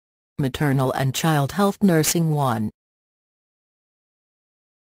Maternal and Child Health Nursing 1.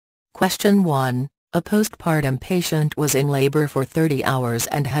 Question 1. A postpartum patient was in labor for 30 hours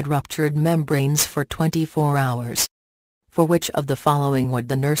and had ruptured membranes for 24 hours. For which of the following would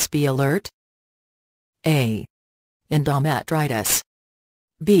the nurse be alert? A. Endometritis.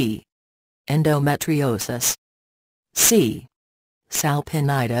 B. Endometriosis. C.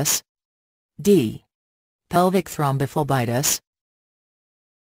 Salpinitis. D. Pelvic thrombophlebitis.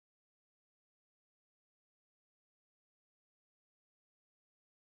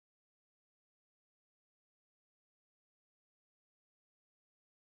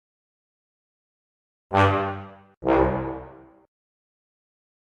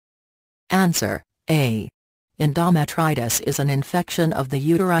 Answer: A. Endometritis is an infection of the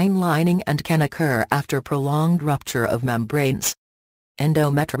uterine lining and can occur after prolonged rupture of membranes.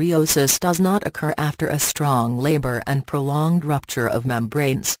 Endometriosis does not occur after a strong labor and prolonged rupture of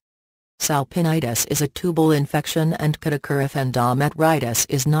membranes. Salpinitis is a tubal infection and could occur if endometritis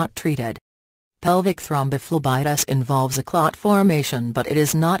is not treated. Pelvic thrombophlebitis involves a clot formation, but it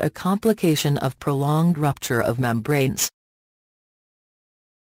is not a complication of prolonged rupture of membranes.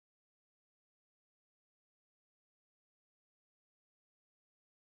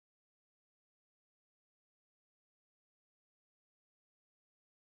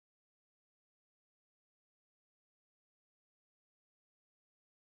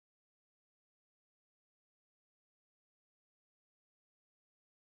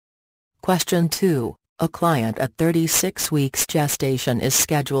 Question 2. A client at 36 weeks gestation is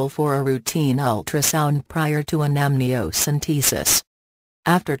scheduled for a routine ultrasound prior to an amniocentesis.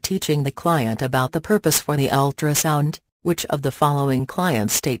 After teaching the client about the purpose for the ultrasound, which of the following client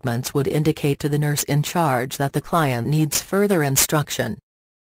statements would indicate to the nurse in charge that the client needs further instruction?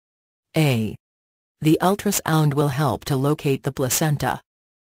 A. The ultrasound will help to locate the placenta.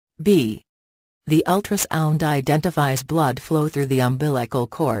 B. The ultrasound identifies blood flow through the umbilical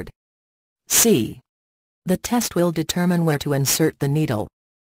cord. C. The test will determine where to insert the needle.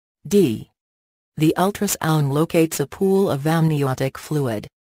 D. The ultrasound locates a pool of amniotic fluid.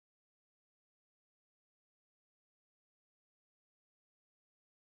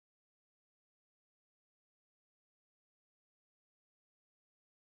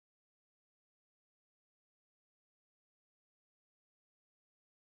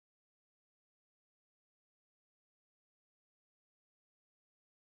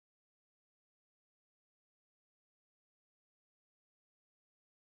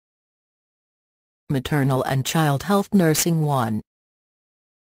 Maternal and Child Health Nursing 1.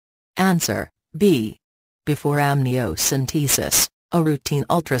 Answer: B. Before amniocentesis, a routine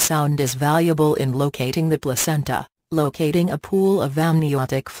ultrasound is valuable in locating the placenta, locating a pool of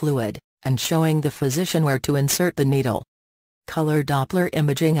amniotic fluid, and showing the physician where to insert the needle. Color Doppler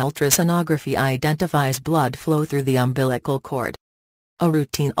imaging ultrasonography identifies blood flow through the umbilical cord. A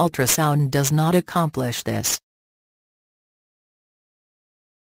routine ultrasound does not accomplish this.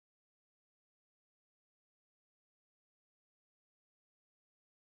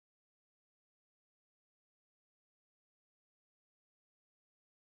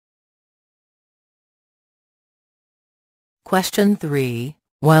 Question 3.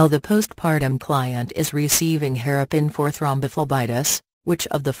 While the postpartum client is receiving hairpin for thrombophlebitis, which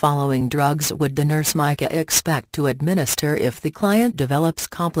of the following drugs would the nurse Micah expect to administer if the client develops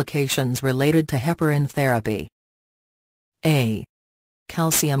complications related to heparin therapy? A.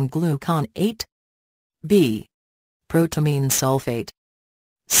 Calcium gluconate. B. Protamine sulfate.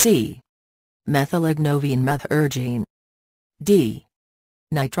 C. Methylignovine methergine. D.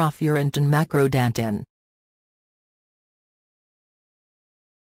 Nitrofurantoin macrodantin.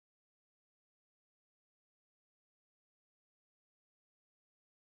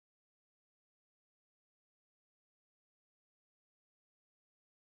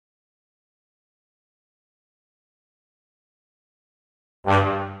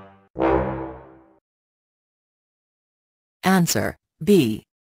 Answer: B.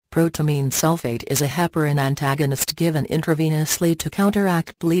 Protamine sulfate is a heparin antagonist given intravenously to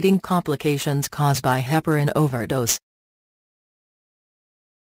counteract bleeding complications caused by heparin overdose.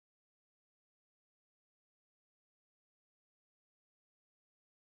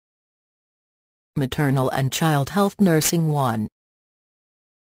 Maternal and Child Health Nursing 1.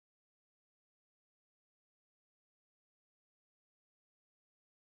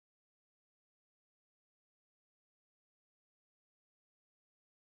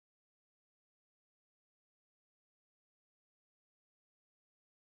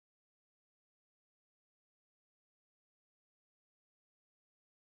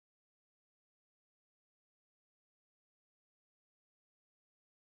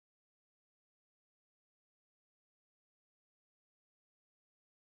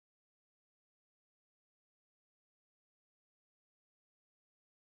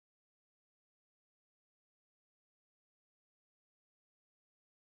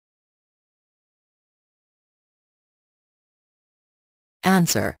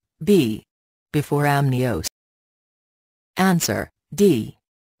 Answer B. Before amnios. Answer D.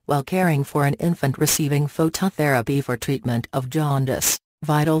 While caring for an infant receiving phototherapy for treatment of jaundice,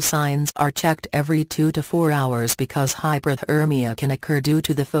 vital signs are checked every 2 to 4 hours because hyperthermia can occur due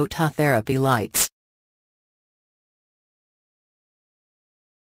to the phototherapy lights.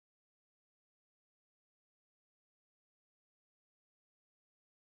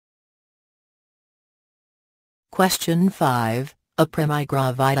 Question 5. A prima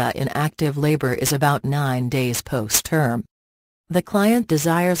gravida in active labor is about 9 days post-term. The client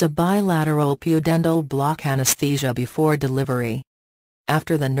desires a bilateral pudendal block anesthesia before delivery.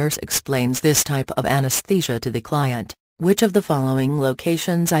 After the nurse explains this type of anesthesia to the client, which of the following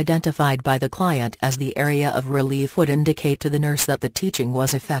locations identified by the client as the area of relief would indicate to the nurse that the teaching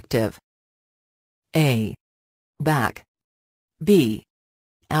was effective? A. Back. B.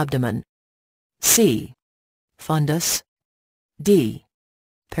 Abdomen. C. Fundus. D.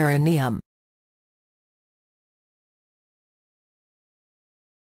 Perineum.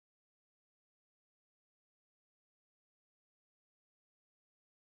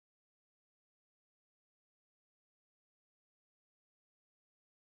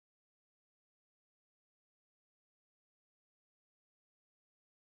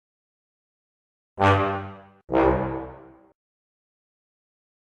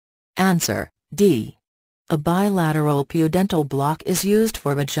 Answer D. A bilateral pudendal block is used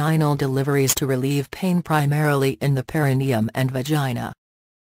for vaginal deliveries to relieve pain primarily in the perineum and vagina.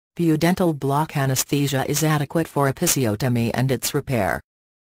 Pudendal block anesthesia is adequate for episiotomy and its repair.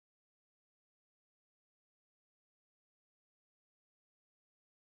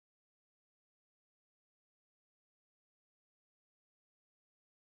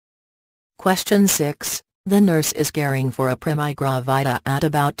 Question 6. The nurse is caring for a prima gravida at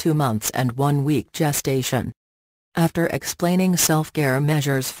about 2 months and 1 week gestation. After explaining self-care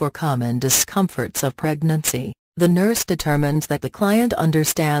measures for common discomforts of pregnancy, the nurse determines that the client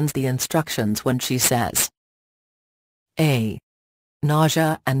understands the instructions when she says: A.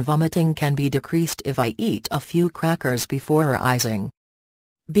 Nausea and vomiting can be decreased if I eat a few crackers before rising.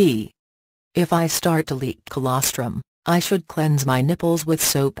 B. If I start to leak colostrum, I should cleanse my nipples with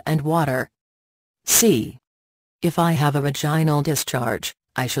soap and water. C. If I have a vaginal discharge,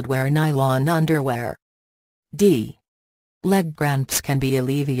 I should wear nylon underwear. D. Leg cramps can be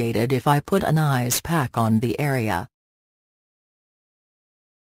alleviated if I put an ice pack on the area.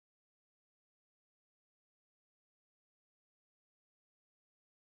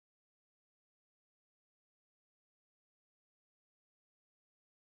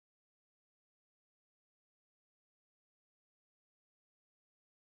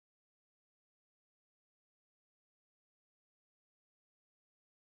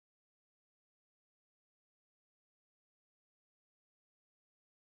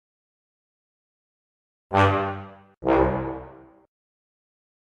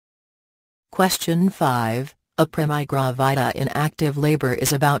 Question 5. A prima gravida in active labor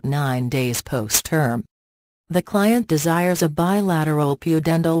is about 9 days post-term. The client desires a bilateral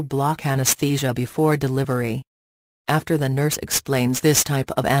pudendal block anesthesia before delivery. After the nurse explains this type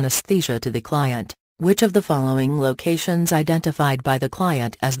of anesthesia to the client, which of the following locations identified by the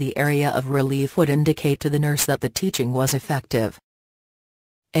client as the area of relief would indicate to the nurse that the teaching was effective?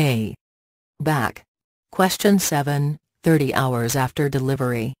 A. Back. Question 7. 30 hours after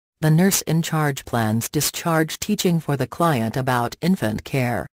delivery, the nurse in charge plans discharge teaching for the client about infant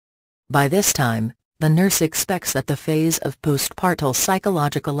care. By this time, the nurse expects that the phase of postpartum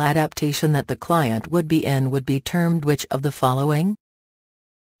psychological adaptation that the client would be in would be termed which of the following?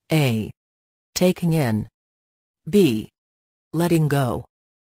 A. Taking in. B. Letting go.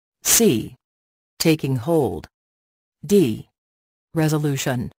 C. Taking hold. D.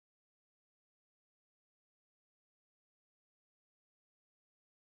 Resolution.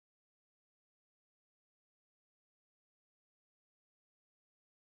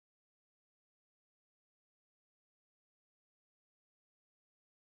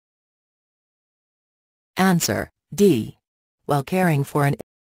 Answer D. While caring for an.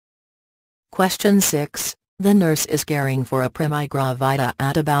 Question 6. The nurse is caring for a prima gravida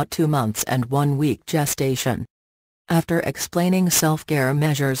at about 2 months and 1 week gestation. After explaining self-care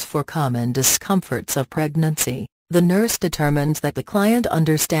measures for common discomforts of pregnancy, the nurse determines that the client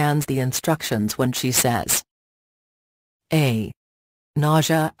understands the instructions when she says: A.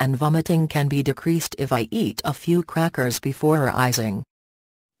 Nausea and vomiting can be decreased if I eat a few crackers before rising.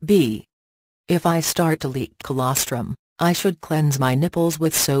 B. If I start to leak colostrum, I should cleanse my nipples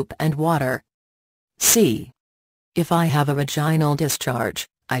with soap and water. C. If I have a vaginal discharge,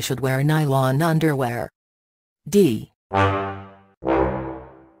 I should wear nylon underwear. D.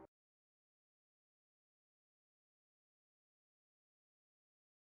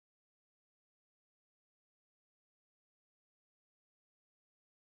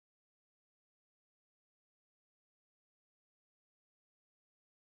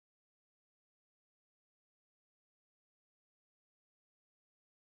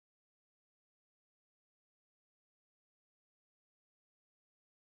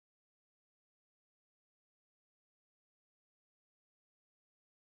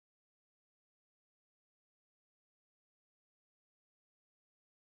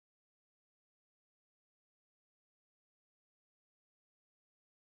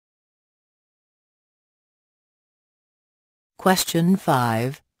 Question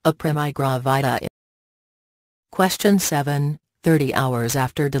 5, a prima gravida. Question 7, 30 hours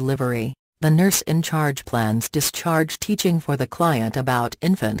after delivery, the nurse in charge plans discharge teaching for the client about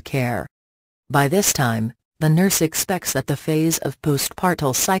infant care. By this time, the nurse expects that the phase of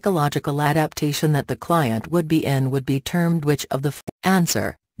postpartum psychological adaptation that the client would be in would be termed which of the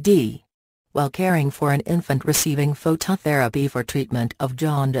answer, D. While caring for an infant receiving phototherapy for treatment of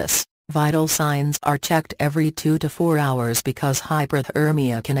jaundice, vital signs are checked every 2 to 4 hours because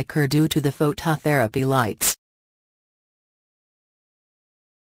hyperthermia can occur due to the phototherapy lights.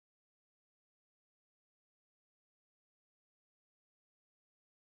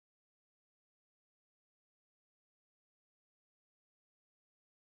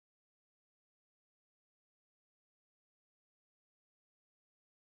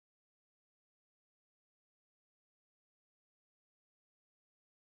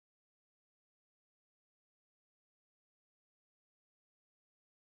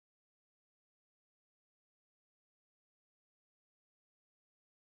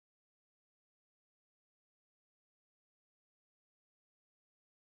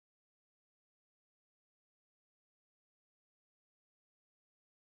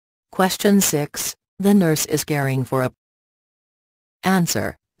 Question 6, the nurse is caring for a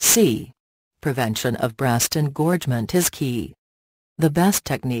answer, C. Prevention of breast engorgement is key. The best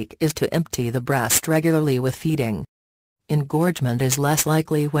technique is to empty the breast regularly with feeding. Engorgement is less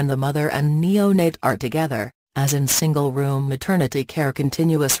likely when the mother and neonate are together, as in single-room maternity care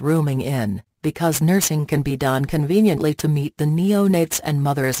continuous rooming in, because nursing can be done conveniently to meet the neonate's and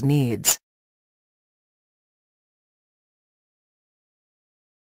mother's needs.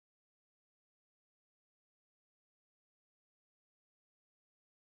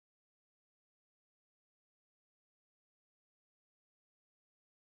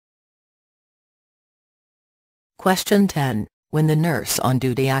 Question 10, when the nurse on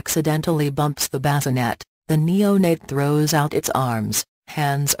duty accidentally bumps the bassinet, the neonate throws out its arms,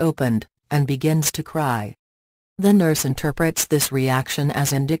 hands opened, and begins to cry. The nurse interprets this reaction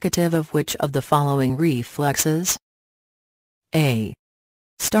as indicative of which of the following reflexes? A.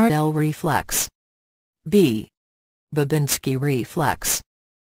 Startle reflex. B. Babinski reflex.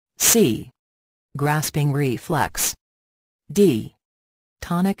 C. Grasping reflex. D.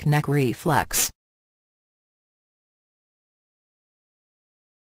 Tonic neck reflex.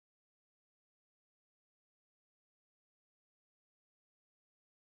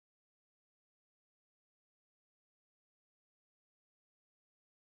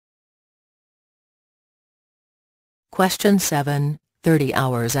 Question 7, 30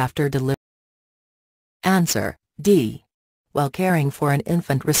 hours after delivery. Answer, D. While caring for an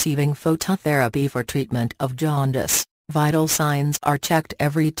infant receiving phototherapy for treatment of jaundice, vital signs are checked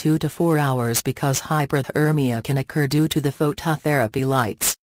every 2 to 4 hours because hyperthermia can occur due to the phototherapy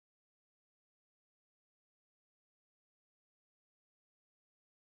lights.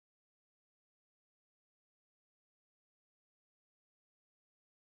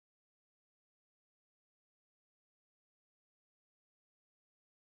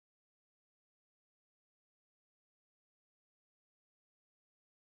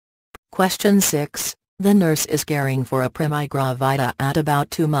 Question 6, the nurse is caring for a prima gravida at about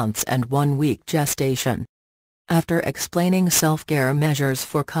 2 months and 1 week gestation. After explaining self-care measures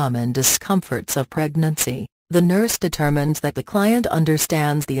for common discomforts of pregnancy, the nurse determines that the client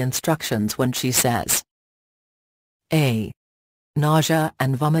understands the instructions when she says, A. Nausea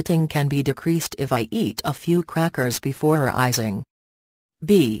and vomiting can be decreased if I eat a few crackers before rising.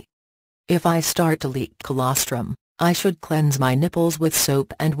 B. If I start to leak colostrum, I should cleanse my nipples with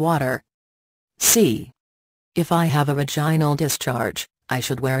soap and water. C. If I have a vaginal discharge, I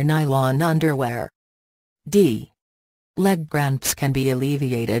should wear nylon underwear. D. Leg cramps can be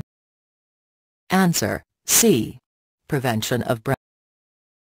alleviated. Answer, C. Prevention of breast.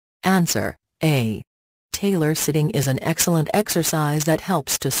 Answer, A. Tailor sitting is an excellent exercise that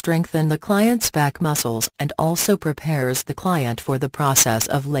helps to strengthen the client's back muscles and also prepares the client for the process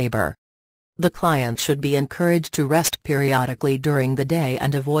of labor. The client should be encouraged to rest periodically during the day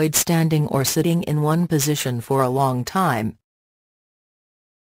and avoid standing or sitting in one position for a long time.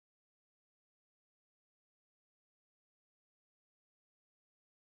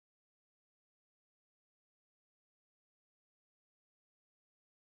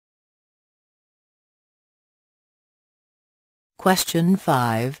 Question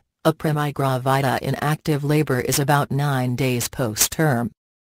 5, a prima gravida in active labor is about 9 days post-term.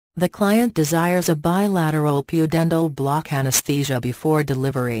 The client desires a bilateral pudendal block anesthesia before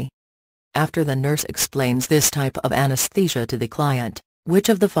delivery. After the nurse explains this type of anesthesia to the client, Which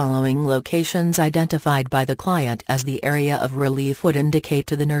of the following locations identified by the client as the area of relief would indicate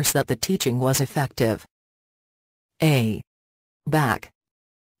to the nurse that the teaching was effective? A. Back.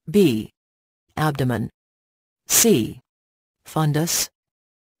 B. Abdomen. C. Fundus.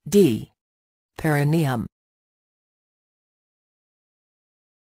 D. Perineum.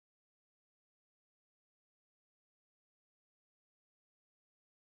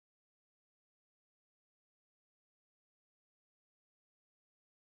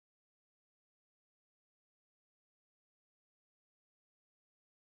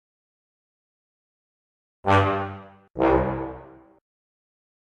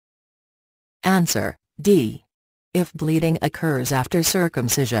 Answer, D. If bleeding occurs after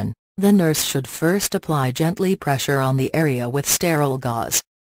circumcision, the nurse should first apply gently pressure on the area with sterile gauze.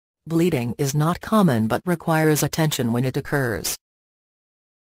 Bleeding is not common but requires attention when it occurs.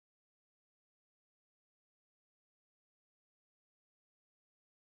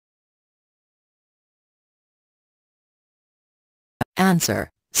 Answer,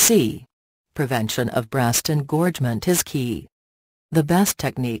 C. Prevention of breast engorgement is key. The best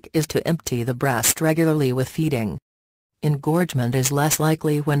technique is to empty the breast regularly with feeding. Engorgement is less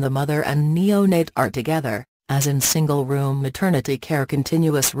likely when the mother and neonate are together, as in single-room maternity care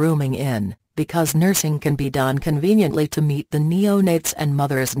continuous rooming in, because nursing can be done conveniently to meet the neonate's and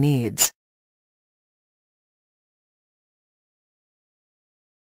mother's needs.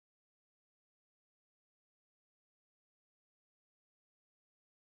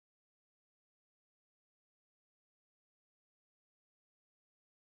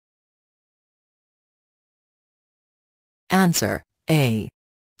 Answer, A.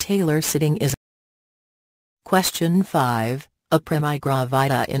 Tailor sitting is. Question 5. A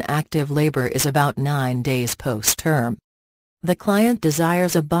primigravida in active labor is about 9 days post-term. The client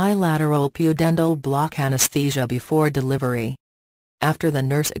desires a bilateral pudendal block anesthesia before delivery. After the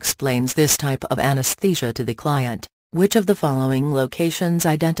nurse explains this type of anesthesia to the client, which of the following locations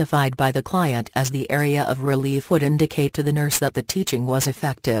identified by the client as the area of relief would indicate to the nurse that the teaching was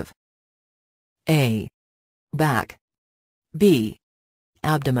effective? A. Back. B.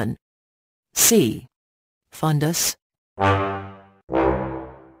 Abdomen. C. Fundus.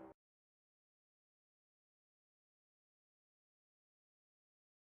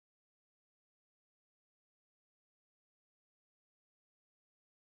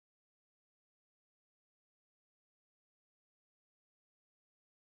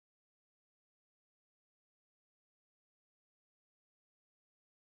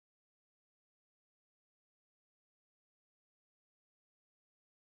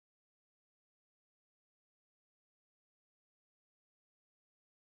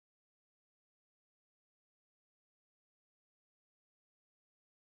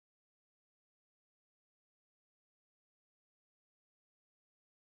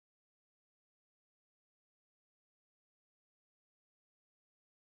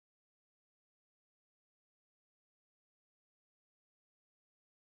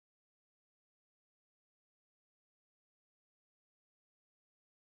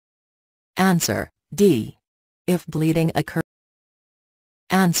 Answer, D. If bleeding occurs.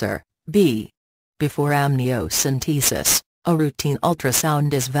 Answer, B. Before amniocentesis, a routine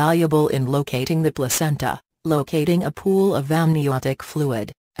ultrasound is valuable in locating the placenta, locating a pool of amniotic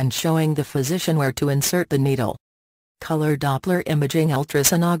fluid, and showing the physician where to insert the needle. Color Doppler imaging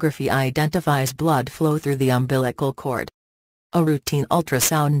ultrasonography identifies blood flow through the umbilical cord. A routine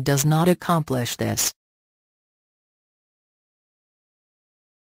ultrasound does not accomplish this.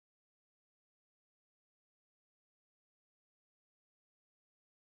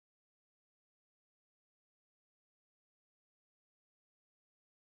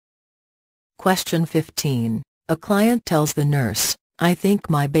 Question 15. A client tells the nurse, "I think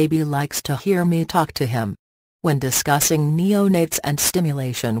my baby likes to hear me talk to him." When discussing neonates and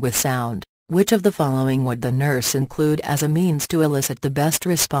stimulation with sound, which of the following would the nurse include as a means to elicit the best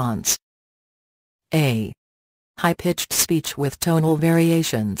response? A. High-pitched speech with tonal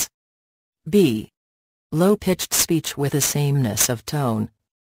variations. B. Low-pitched speech with a sameness of tone.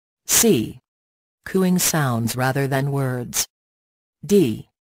 C. Cooing sounds rather than words. D.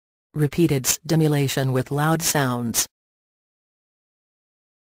 Repeated stimulation with loud sounds.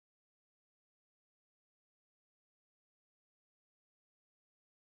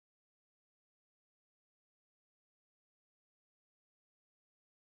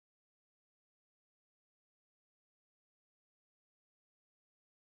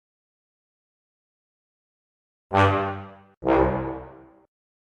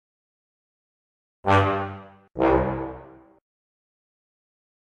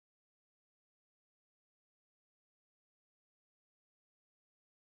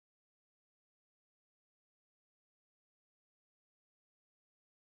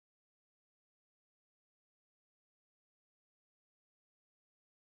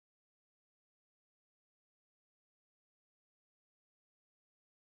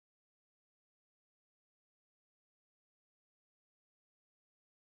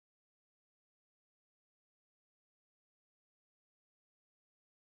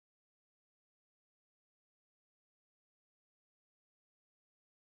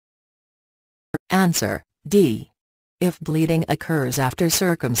 Answer: D. If bleeding occurs after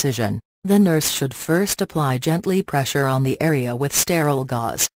circumcision, the nurse should first apply gently pressure on the area with sterile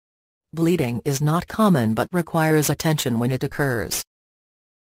gauze. Bleeding is not common but requires attention when it occurs.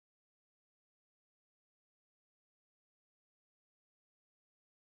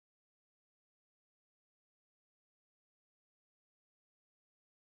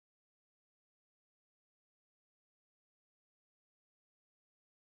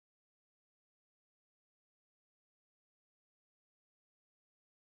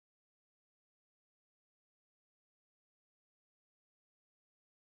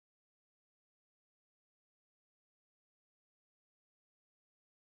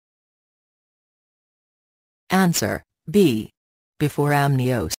 Answer: B. Before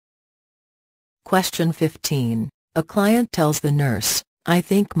amnios. Question 15. A client tells the nurse, "I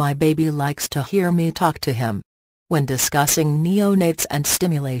think my baby likes to hear me talk to him." When discussing neonates and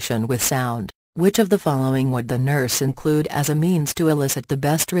stimulation with sound, which of the following would the nurse include as a means to elicit the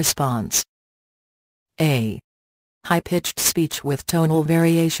best response? A. High-pitched speech with tonal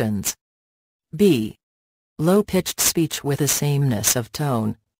variations. B. Low-pitched speech with a sameness of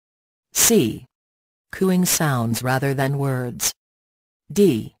tone. C. Cooing sounds rather than words.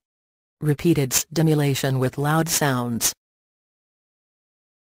 D. Repeated stimulation with loud sounds.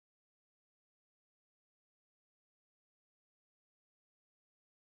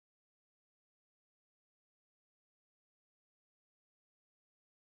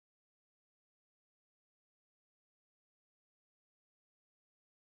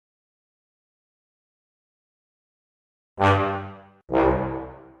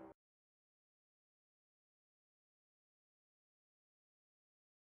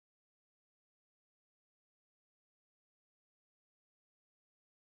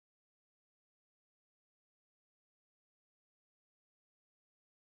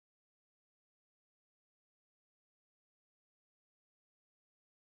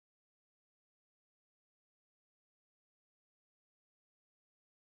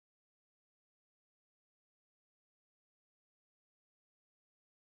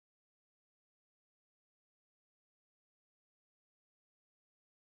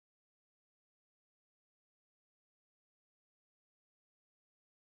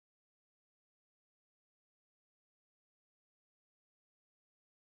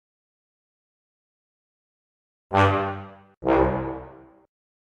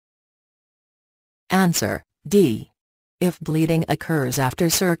 Answer: D. If bleeding occurs after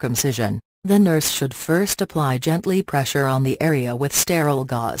circumcision, the nurse should first apply gently pressure on the area with sterile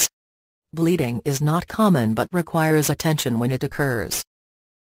gauze. Bleeding is not common but requires attention when it occurs.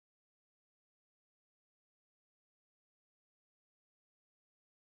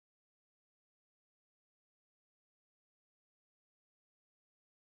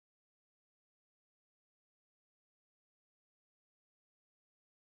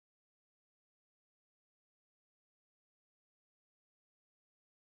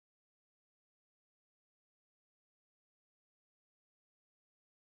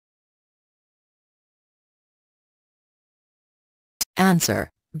 Answer: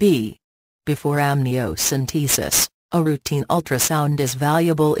 B. Before amniocentesis, a routine ultrasound is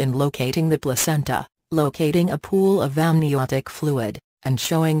valuable in locating the placenta, locating a pool of amniotic fluid, and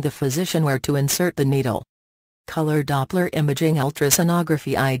showing the physician where to insert the needle. Color Doppler imaging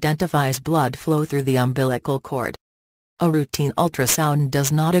ultrasonography identifies blood flow through the umbilical cord. A routine ultrasound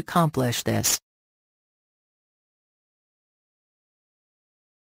does not accomplish this.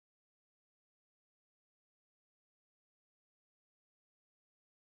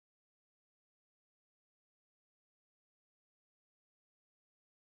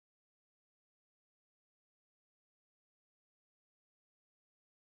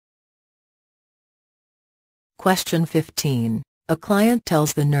 Question 15. A client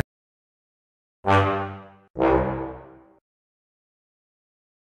tells the nurse.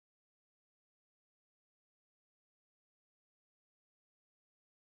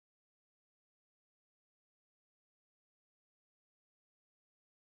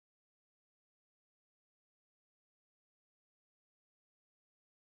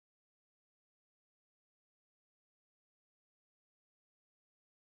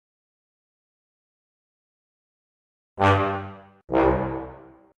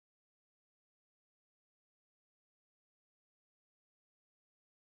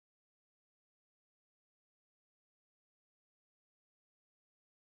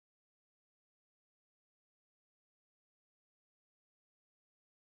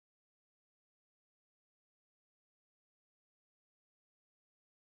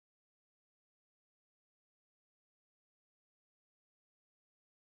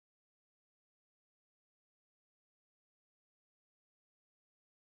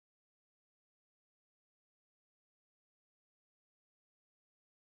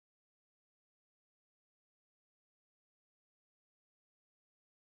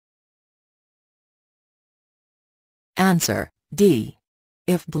 Answer D.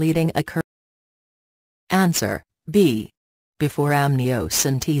 If bleeding occurs. Answer B. Before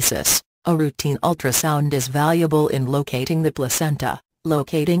amniocentesis, a routine ultrasound is valuable in locating the placenta,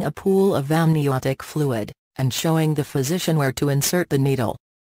 locating a pool of amniotic fluid, and showing the physician where to insert the needle.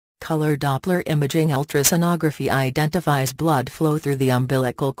 Color Doppler imaging ultrasonography identifies blood flow through the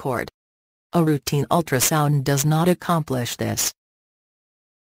umbilical cord. A routine ultrasound does not accomplish this.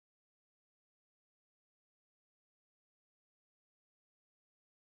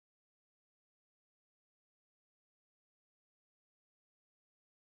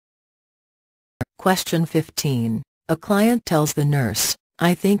 Question 15. A client tells the nurse,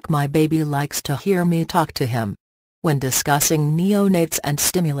 "I think my baby likes to hear me talk to him." When discussing neonates and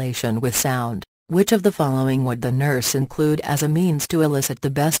stimulation with sound, which of the following would the nurse include as a means to elicit the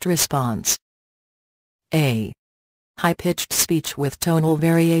best response? A. High-pitched speech with tonal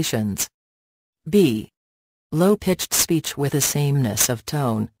variations. B. Low-pitched speech with a sameness of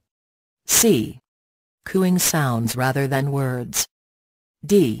tone. C. Cooing sounds rather than words.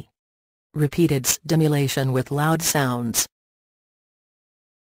 D. Repeated stimulation with loud sounds.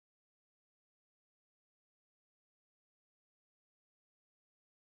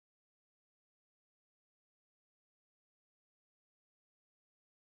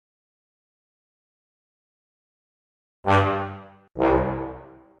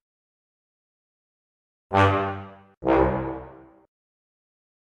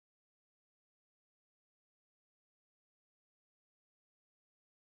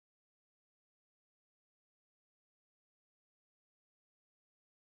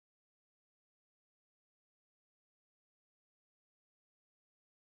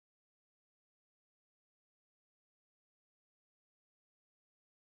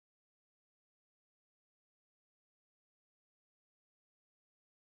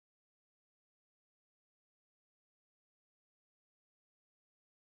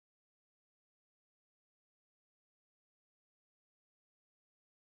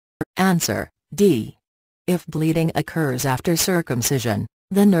 Answer D. If bleeding occurs after circumcision,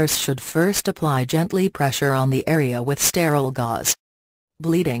 the nurse should first apply gently pressure on the area with sterile gauze.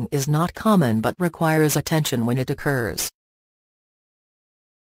 Bleeding is not common but requires attention when it occurs.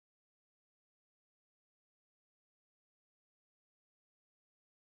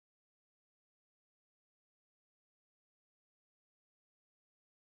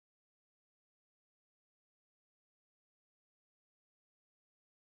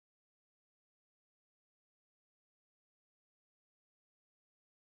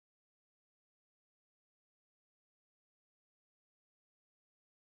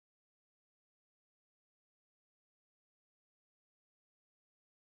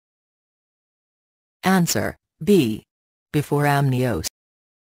 Answer B. Before amnios.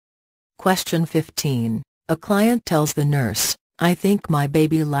 Question 15. A client tells the nurse, "I think my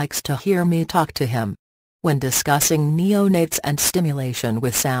baby likes to hear me talk to him." When discussing neonates and stimulation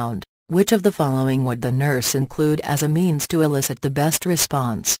with sound, which of the following would the nurse include as a means to elicit the best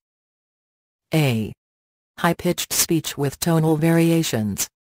response? A. High-pitched speech with tonal variations.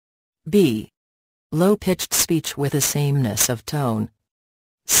 B. Low-pitched speech with a sameness of tone.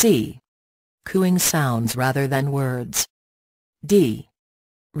 C. Cooing sounds rather than words. D.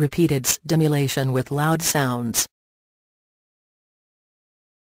 Repeated stimulation with loud sounds.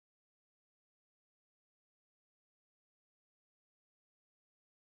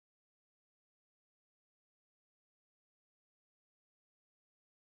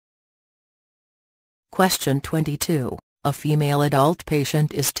 Question 22. A female adult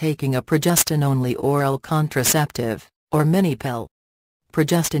patient is taking a progestin-only oral contraceptive, or mini pill.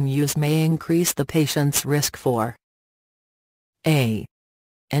 Progestin use may increase the patient's risk for A.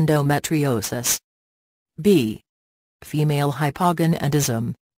 Endometriosis. B. Female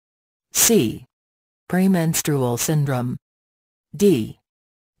hypogonadism. C. Premenstrual syndrome. D.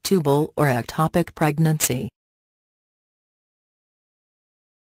 Tubal or ectopic pregnancy.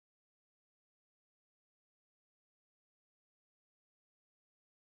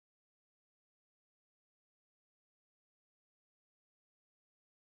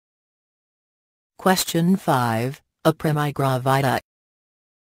 Question 5. A premigravida.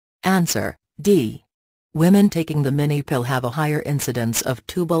 Answer D. Women taking the mini pill have a higher incidence of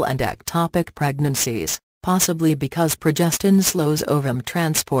tubal and ectopic pregnancies, possibly because progestin slows ovum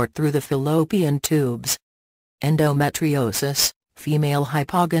transport through the fallopian tubes. Endometriosis, female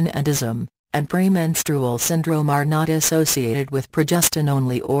hypogonadism, and premenstrual syndrome are not associated with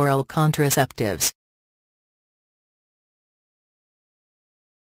progestin-only oral contraceptives.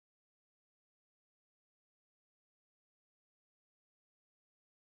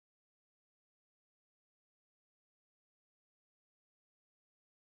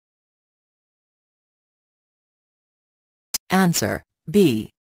 Answer: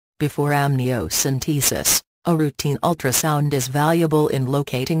 B. Before amniocentesis, a routine ultrasound is valuable in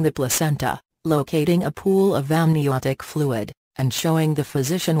locating the placenta, locating a pool of amniotic fluid, and showing the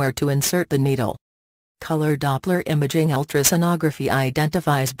physician where to insert the needle. Color Doppler imaging ultrasonography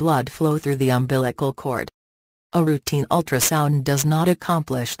identifies blood flow through the umbilical cord. A routine ultrasound does not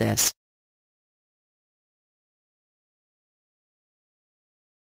accomplish this.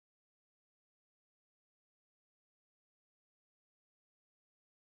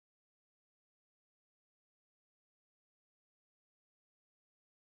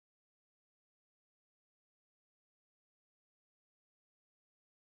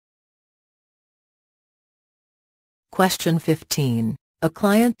 Question 15. A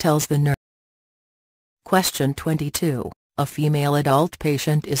client tells the nurse. Question 22. A female adult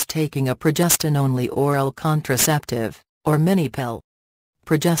patient is taking a progestin-only oral contraceptive, or mini pill.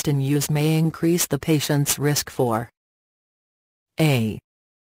 Progestin use may increase the patient's risk for A.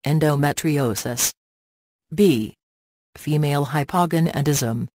 Endometriosis, B. Female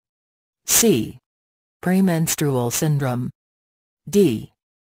hypogonadism, C. Premenstrual syndrome, D.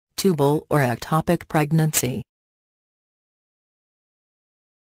 Tubal or ectopic pregnancy.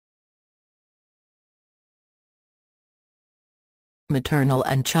 Maternal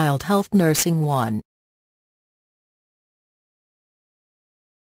and Child Health Nursing 1.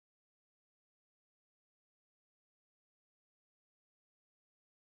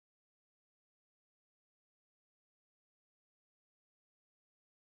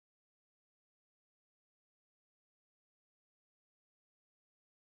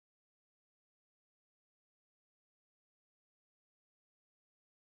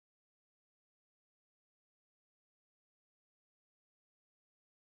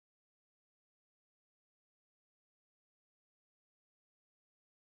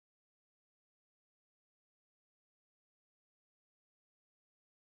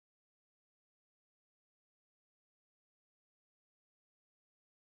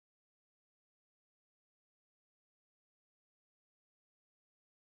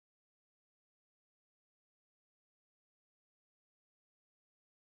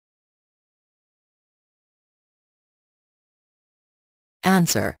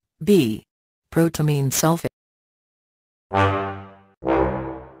 Answer: B. Protamine sulfate.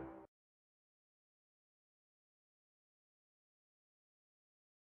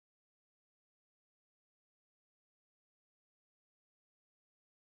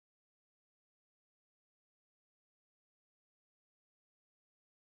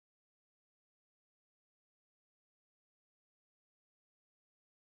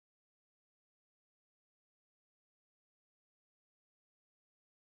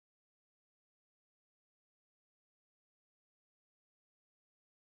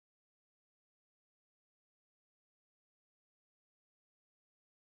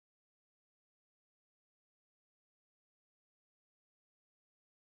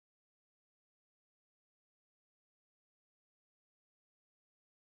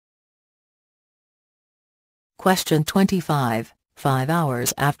 Question 25. 5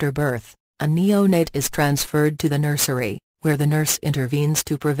 hours after birth, a neonate is transferred to the nursery, where the nurse intervenes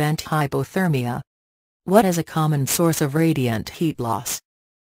to prevent hypothermia. What is a common source of radiant heat loss?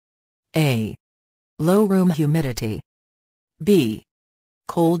 A. Low room humidity, B.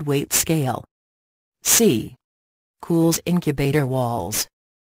 Cold weight scale, C. Cools incubator walls,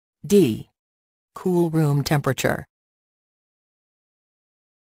 D. Cool room temperature.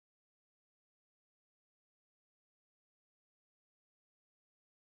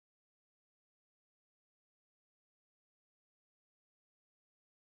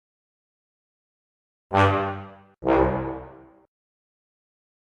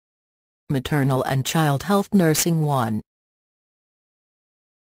 Maternal and Child Health Nursing 1.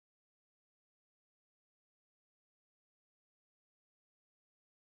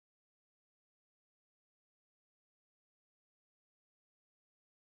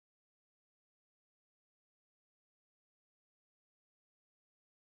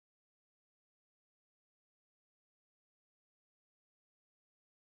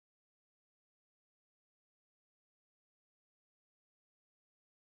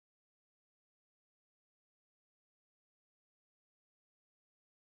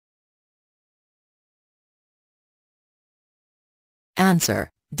 Answer: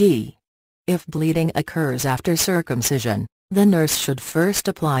 D. If bleeding occurs after circumcision, the nurse should first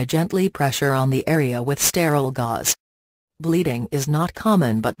apply gently pressure on the area with sterile gauze. Bleeding is not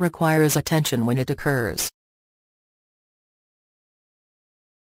common but requires attention when it occurs.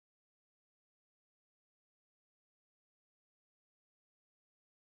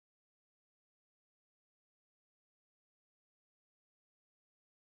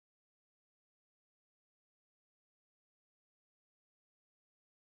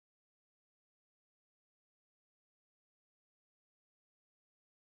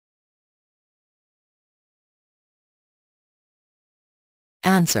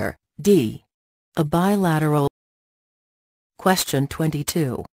 Answer, D. A bilateral. Question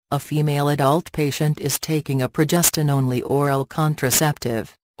 22. A female adult patient is taking a progestin-only oral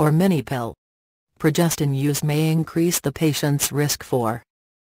contraceptive, or mini pill. Progestin use may increase the patient's risk for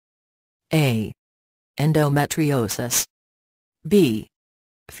A. Endometriosis, B.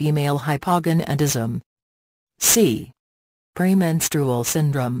 Female hypogonadism, C. Premenstrual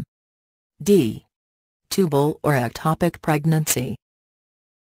syndrome, D. Tubal or ectopic pregnancy.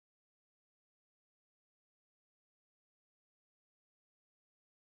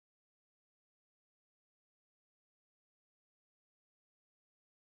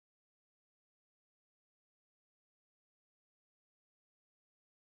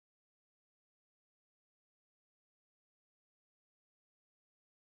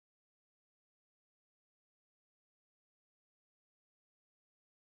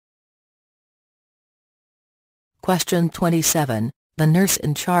 Question 27. The nurse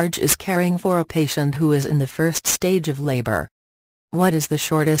in charge is caring for a patient who is in the first stage of labor. What is the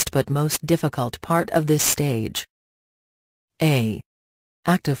shortest but most difficult part of this stage? A.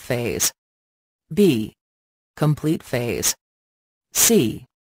 Active phase, B. Complete phase, C.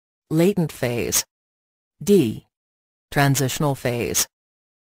 Latent phase, D. Transitional phase.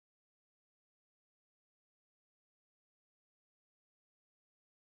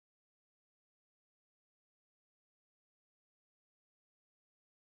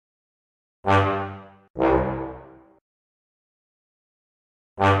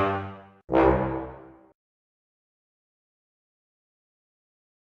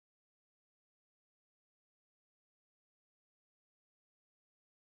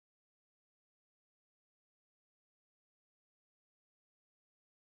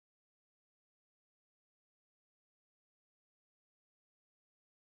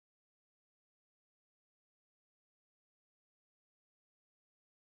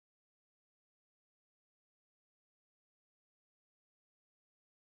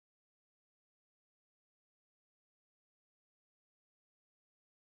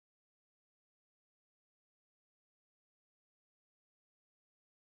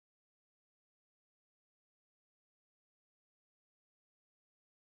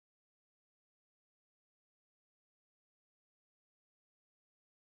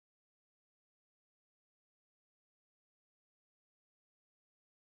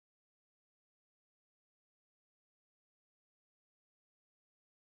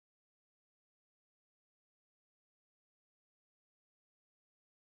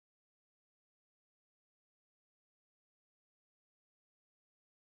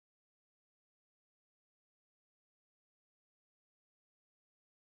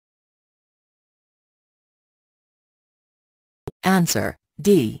 Answer,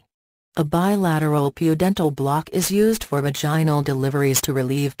 D. A bilateral pudendal block is used for vaginal deliveries to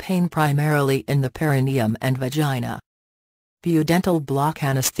relieve pain primarily in the perineum and vagina. Pudendal block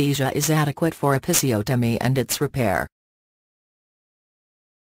anesthesia is adequate for episiotomy and its repair.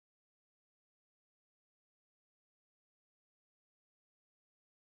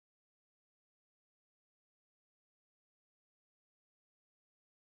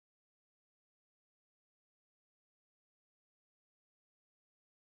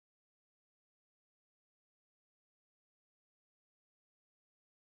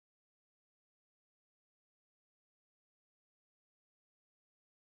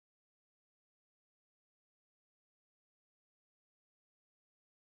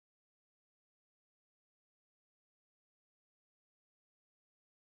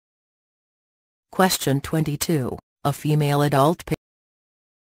 Question 22. A female adult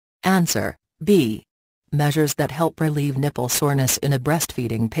Answer, B. Measures that help relieve nipple soreness in a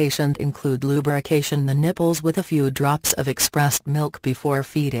breastfeeding patient include lubrication the nipples with a few drops of expressed milk before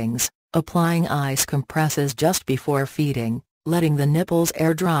feedings, applying ice compresses just before feeding, letting the nipples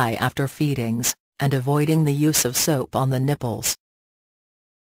air dry after feedings, and avoiding the use of soap on the nipples.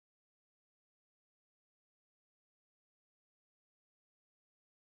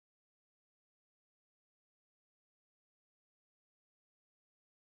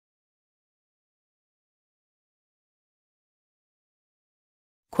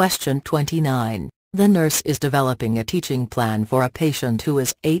 Question 29. The nurse is developing a teaching plan for a patient who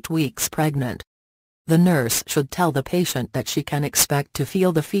is 8 weeks pregnant. The nurse should tell the patient that she can expect to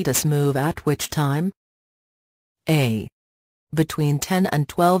feel the fetus move at which time? A. Between 10 and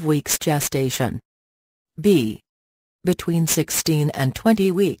 12 weeks gestation. B. Between 16 and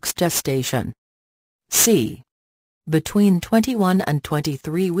 20 weeks gestation. C. Between 21 and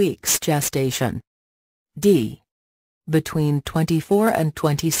 23 weeks gestation. D. Between 24 and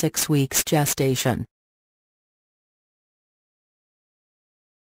 26 weeks gestation.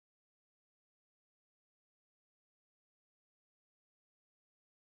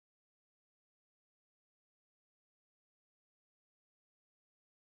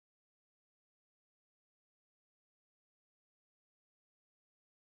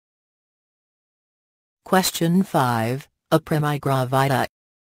 Question 5, a primigravida.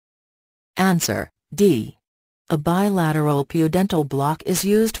 Answer, D. A bilateral pudendal block is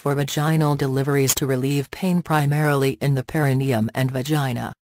used for vaginal deliveries to relieve pain primarily in the perineum and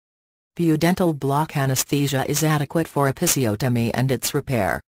vagina. Pudendal block anesthesia is adequate for episiotomy and its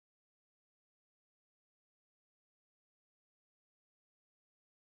repair.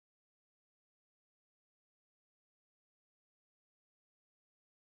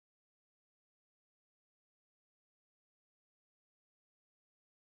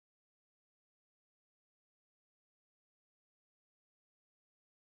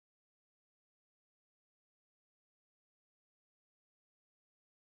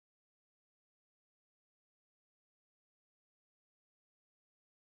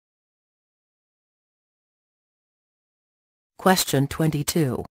 Question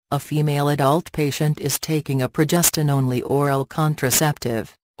 22. A female adult patient is taking a progestin-only oral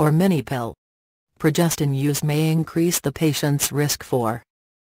contraceptive, or mini-pill. Progestin use may increase the patient's risk for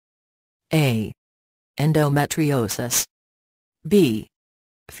A. Endometriosis, B.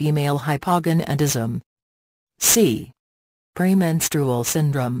 Female hypogonadism, C. Premenstrual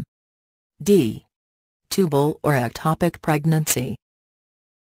syndrome, D. Tubal or ectopic pregnancy.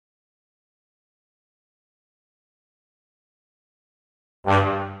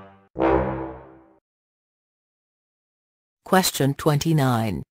 Question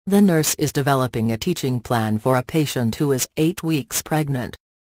 29. The nurse is developing a teaching plan for a patient who is 8 weeks pregnant.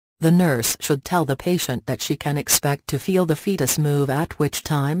 The nurse should tell the patient that she can expect to feel the fetus move at which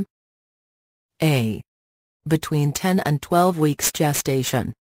time? A. Between 10 and 12 weeks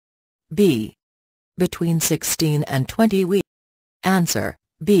gestation. B. Between 16 and 20 weeks. Answer,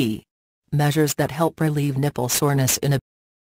 B. Measures that help relieve nipple soreness in a